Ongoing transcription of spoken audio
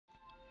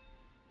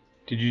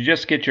Did you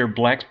just get your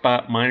black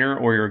spot miner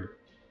or your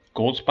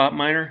gold spot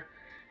miner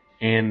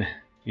and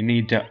you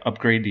need to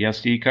upgrade the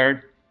SD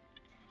card?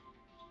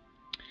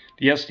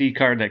 The SD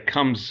card that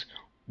comes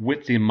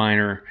with the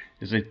miner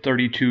is a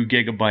 32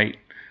 gigabyte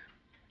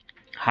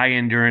high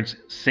endurance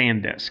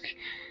SanDisk.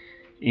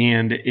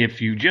 And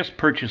if you just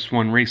purchased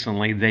one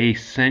recently, they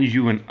send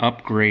you an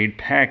upgrade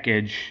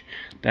package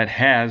that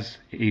has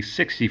a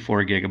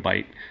 64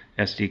 gigabyte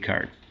SD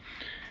card.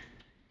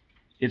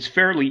 It's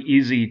fairly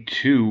easy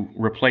to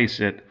replace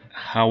it.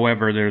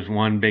 However, there's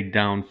one big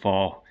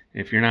downfall.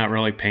 If you're not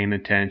really paying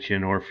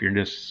attention, or if you're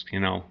just,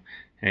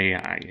 hey,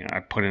 I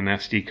put an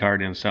SD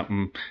card in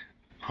something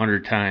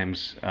 100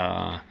 times,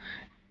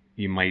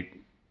 you might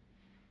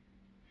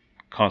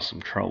cause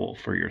some trouble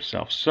for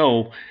yourself.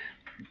 So,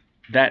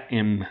 that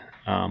in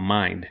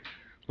mind,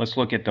 let's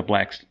look at the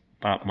black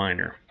spot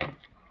miner.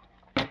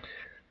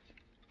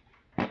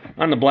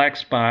 On the black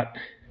spot,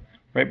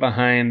 right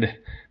behind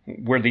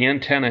where the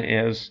antenna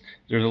is,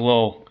 there's a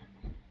little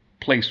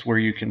place where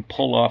you can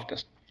pull off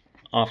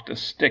the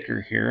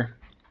sticker here.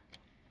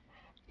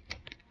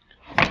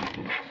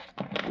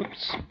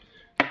 Whoops.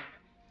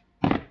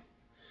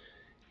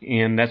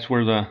 And that's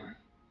where the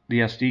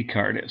SD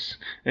card is.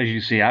 As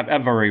you see,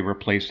 I've already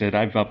replaced it.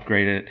 I've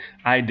upgraded it.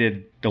 I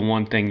did the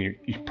one thing you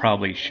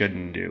probably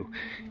shouldn't do.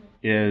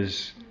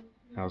 Is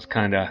I was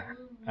kind of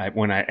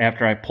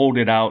after I pulled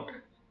it out,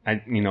 I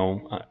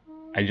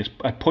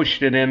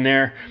pushed it in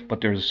there,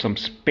 but there's some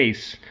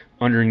space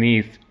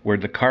underneath where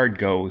the card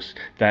goes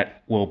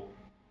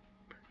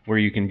where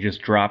you can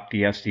just drop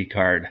the SD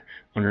card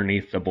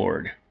underneath the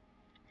board.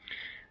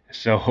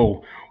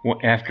 So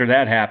after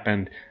that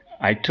happened,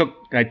 I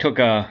took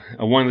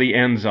one of the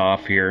ends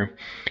off here,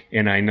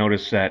 and I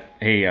noticed that,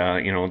 hey,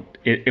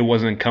 it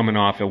wasn't coming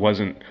off, it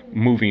wasn't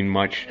moving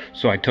much,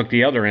 so I took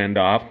the other end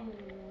off,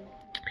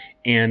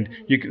 and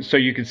you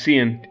could see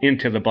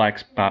into the black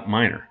spot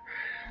miner.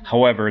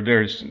 However,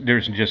 there's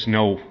just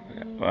no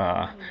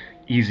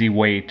easy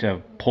way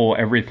to pull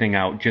everything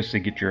out just to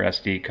get your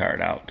SD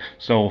card out.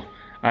 So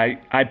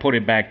I put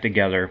it back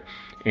together,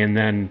 and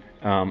then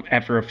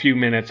after a few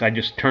minutes I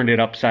just turned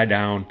it upside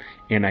down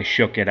and I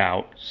shook it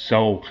out.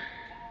 So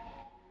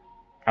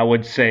I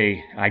would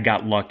say I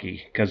got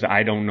lucky, because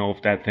I don't know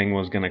if that thing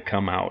was going to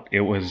come out.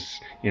 It was,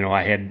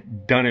 I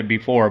had done it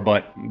before,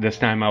 but this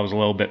time I was a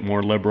little bit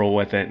more liberal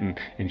with it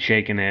and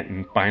shaking it,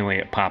 and finally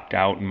it popped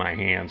out in my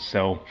hands.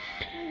 So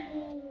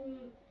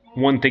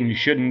one thing you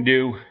shouldn't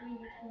do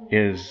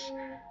is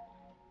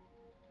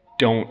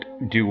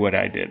don't do what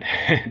I did.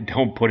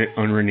 Don't put it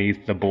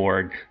underneath the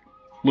board.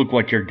 Look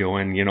what you're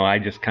doing. I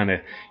just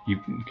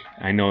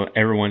I know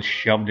everyone's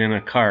shoved in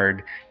a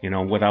card,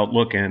 without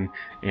looking,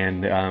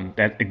 and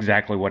that's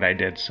exactly what I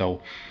did.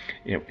 So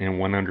it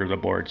went under the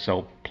board.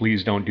 So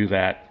please don't do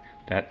that.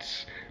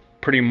 That's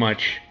pretty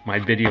much my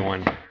video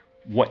on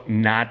what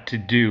not to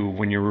do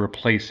when you're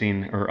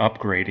replacing or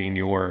upgrading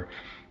your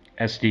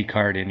SD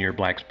card in your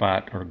black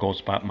spot or gold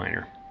spot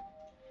miner.